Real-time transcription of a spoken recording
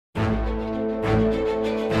This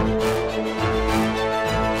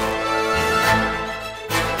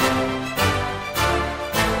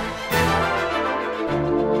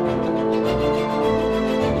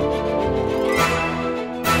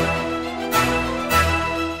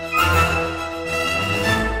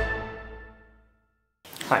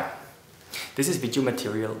is video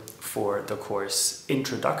material for the course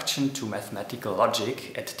Introduction to Mathematical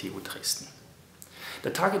Logic at TU Dresden. The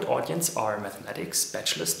target audience are mathematics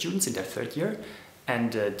bachelor students in their third year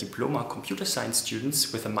and diploma computer science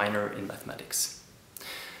students with a minor in mathematics.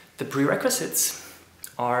 The prerequisites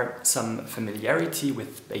are some familiarity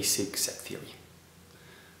with basic set theory.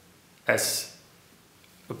 As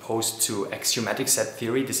opposed to axiomatic set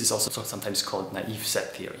theory, this is also sometimes called naive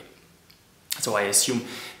set theory. So I assume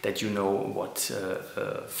that you know what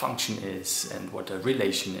a function is and what a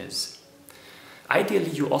relation is. Ideally,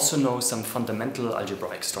 you also know some fundamental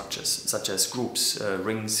algebraic structures, such as groups,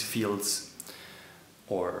 rings, fields,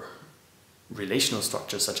 or relational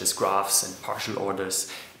structures such as graphs and partial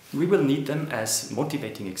orders. We will need them as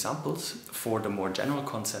motivating examples for the more general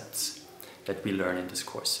concepts that we learn in this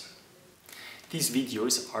course. These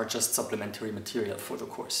videos are just supplementary material for the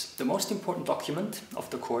course. The most important document of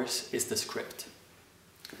the course is the script,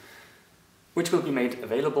 which will be made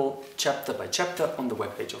available chapter by chapter on the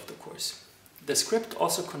webpage of the course. The script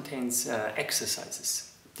also contains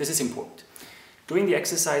exercises. This is important. Doing the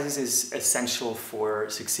exercises is essential for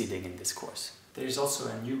succeeding in this course. There is also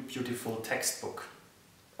a new beautiful textbook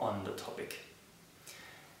on the topic.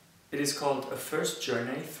 It is called A First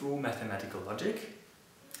Journey Through Mathematical Logic,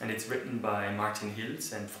 and it's written by Martin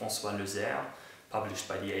Hills and François Lezer, published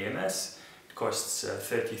by the AMS. It costs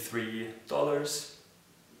 $33,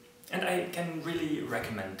 and I can really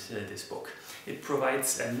recommend this book. It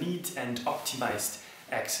provides a neat and optimized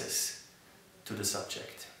access to the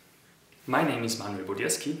subject. My name is Manuel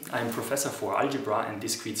Bodierski. I'm professor for algebra and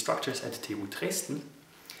discrete structures at TU Dresden.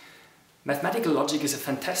 Mathematical logic is a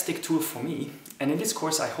fantastic tool for me, and in this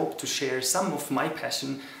course I hope to share some of my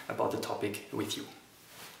passion about the topic with you.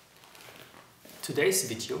 Today's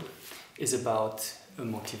video is about a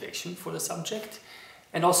motivation for the subject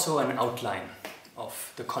and also an outline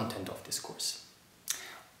of the content of this course.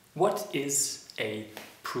 What is a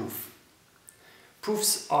proof?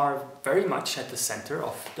 Proofs are very much at the center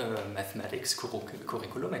of the mathematics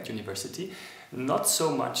curriculum at university, not so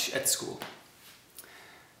much at school.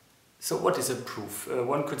 So what is a proof?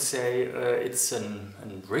 One could say it's a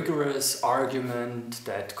rigorous argument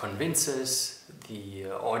that convinces the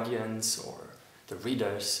audience or the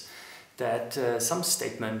readers that some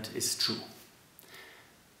statement is true.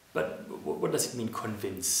 But what does it mean,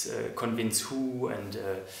 convince? Convince who? And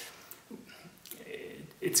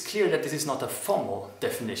it's clear that this is not a formal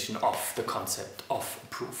definition of the concept of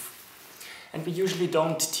proof. And we usually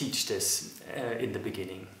don't teach this in the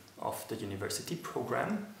beginning of the university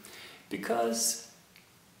program because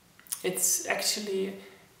it's actually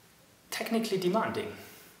technically demanding.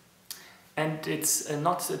 And it's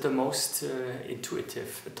not the most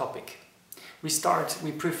intuitive topic.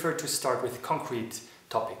 We prefer to start with concrete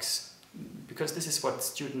topics, because this is what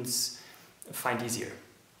students find easier.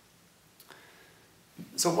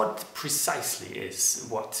 So what precisely is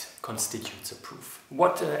what constitutes a proof?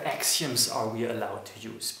 What axioms are we allowed to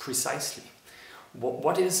use precisely?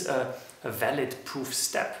 What is a valid proof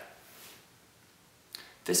step?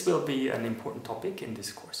 This will be an important topic in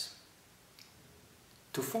this course.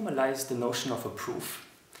 To formalize the notion of a proof,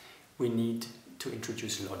 we need to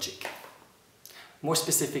introduce logic. More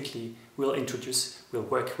specifically, we'll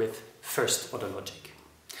work with first-order logic.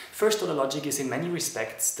 First-order logic is in many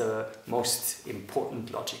respects the most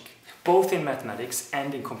important logic, both in mathematics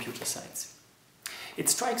and in computer science. It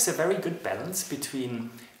strikes a very good balance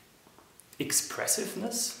between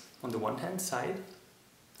expressiveness on the one hand side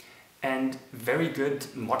and very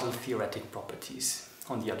good model theoretic properties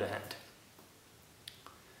on the other hand.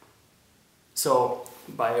 So,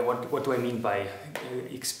 what do I mean by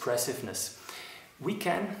expressiveness? We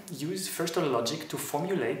can use first-order logic to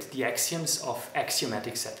formulate the axioms of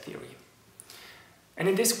axiomatic set theory. And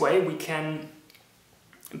in this way we can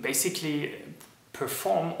basically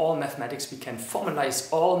perform all mathematics, we can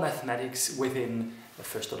formalize all mathematics within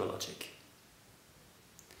first-order logic.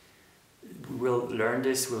 We will learn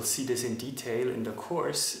this, we'll see this in detail in the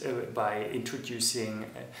course by introducing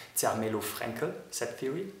Zermelo-Fraenkl set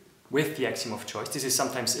theory with the axiom of choice. This is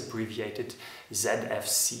sometimes abbreviated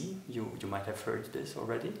ZFC. You might have heard this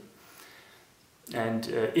already. And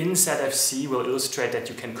in ZFC we'll illustrate that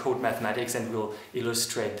you can code mathematics, and we'll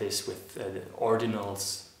illustrate this with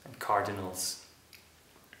ordinals and cardinals.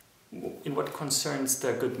 In what concerns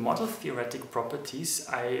the good model theoretic properties,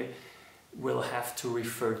 I will have to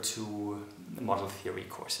refer to model theory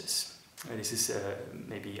courses. This is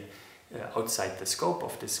maybe outside the scope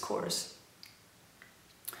of this course.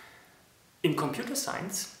 In computer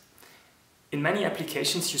science, in many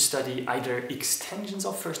applications you study either extensions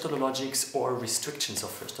of first-order logics or restrictions of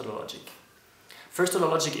first-order logic. First-order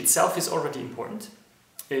logic itself is already important.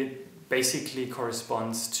 It basically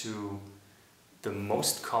corresponds to the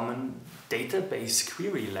most common database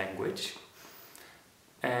query language.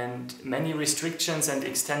 And many restrictions and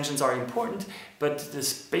extensions are important, but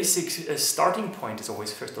this basic starting point is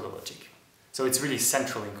always first-order logic. So it's really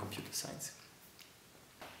central in computer science.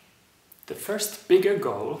 The first bigger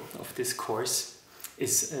goal of this course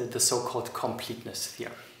is the so-called completeness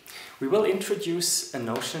theorem. We will introduce a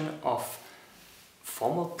notion of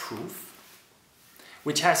formal proof,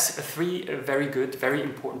 which has three very good, very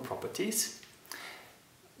important properties.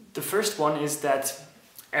 The first one is that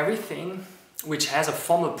everything which has a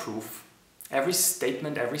formal proof, every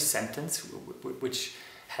statement, every sentence which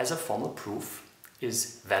has a formal proof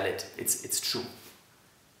is valid, it's true.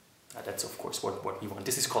 That's of course what we want.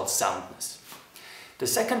 This is called soundness. The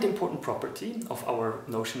second important property of our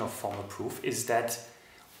notion of formal proof is that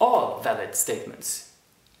all valid statements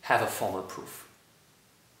have a formal proof.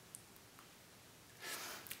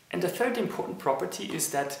 And the third important property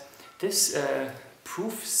is that this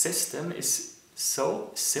proof system is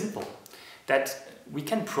so simple that we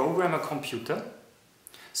can program a computer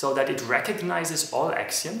so that it recognizes all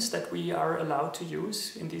axioms that we are allowed to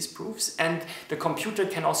use in these proofs, and the computer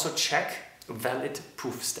can also check valid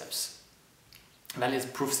proof steps.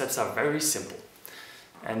 Valid proof steps are very simple,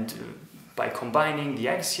 and by combining the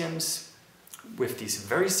axioms with these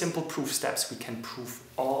very simple proof steps, we can prove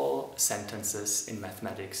all sentences in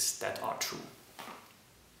mathematics that are true.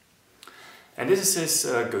 And this is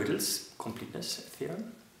Gödel's completeness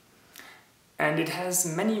theorem. And it has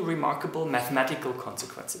many remarkable mathematical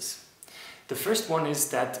consequences. The first one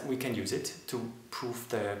is that we can use it to prove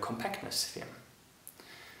the compactness theorem.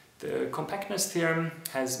 The compactness theorem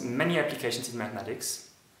has many applications in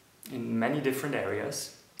mathematics, in many different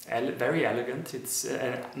areas. Very elegant, it's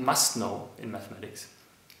a must-know in mathematics.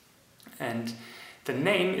 And the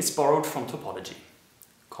name is borrowed from topology,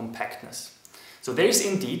 compactness. So there is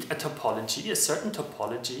indeed a topology, a certain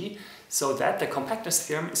topology, so that the compactness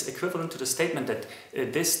theorem is equivalent to the statement that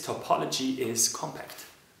this topology is compact.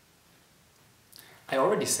 I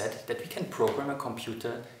already said that we can program a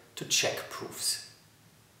computer to check proofs.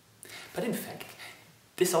 But in fact,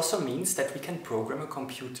 this also means that we can program a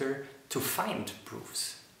computer to find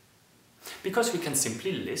proofs. Because we can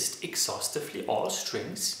simply list exhaustively all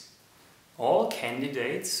strings, all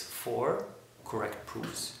candidates for correct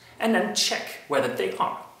proofs, and then check whether they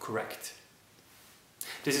are correct.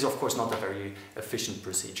 This is of course not a very efficient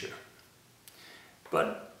procedure,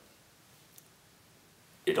 but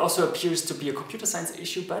it also appears to be a computer science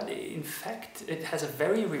issue, but in fact it has a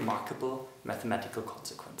very remarkable mathematical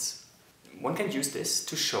consequence. One can use this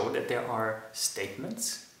to show that there are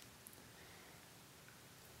statements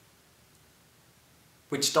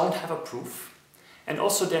which don't have a proof, and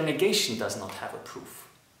also their negation does not have a proof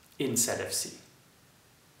in ZFC.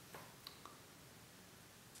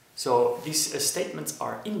 So these statements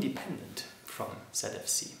are independent from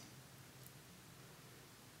ZFC.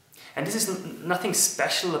 And this is nothing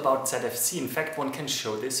special about ZFC. In fact, one can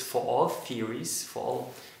show this for all theories, for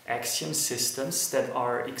all axiom systems that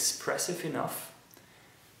are expressive enough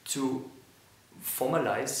to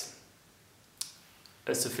formalize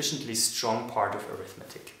a sufficiently strong part of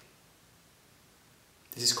arithmetic.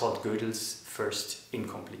 This is called Gödel's first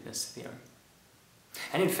incompleteness theorem.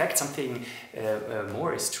 And in fact, something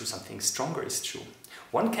more is true, something stronger is true.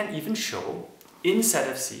 One can even show in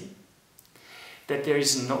ZFC that there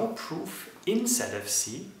is no proof in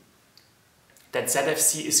ZFC that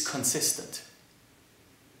ZFC is consistent.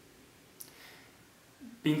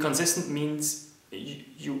 Being consistent means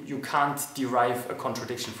you can't derive a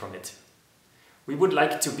contradiction from it. We would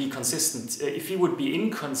like to be consistent. If we would be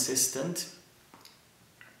inconsistent,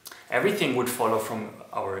 everything would follow from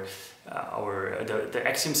the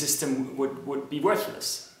axiom system would be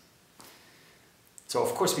worthless. So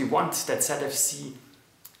of course we want that ZFC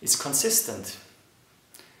is consistent,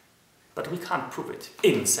 but we can't prove it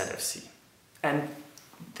in ZFC. And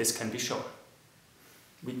this can be shown.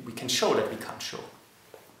 We can show that we can't show.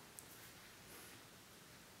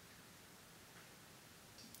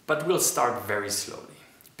 But we'll start very slowly.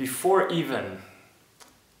 Before even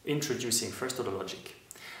introducing first-order logic,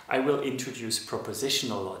 I will introduce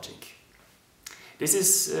propositional logic. This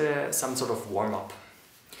is some sort of warm-up.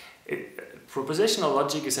 Propositional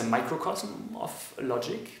logic is a microcosm of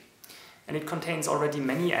logic, and it contains already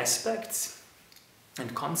many aspects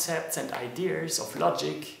and concepts and ideas of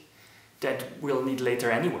logic that we'll need later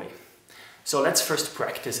anyway. So let's first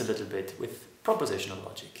practice a little bit with propositional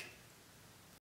logic.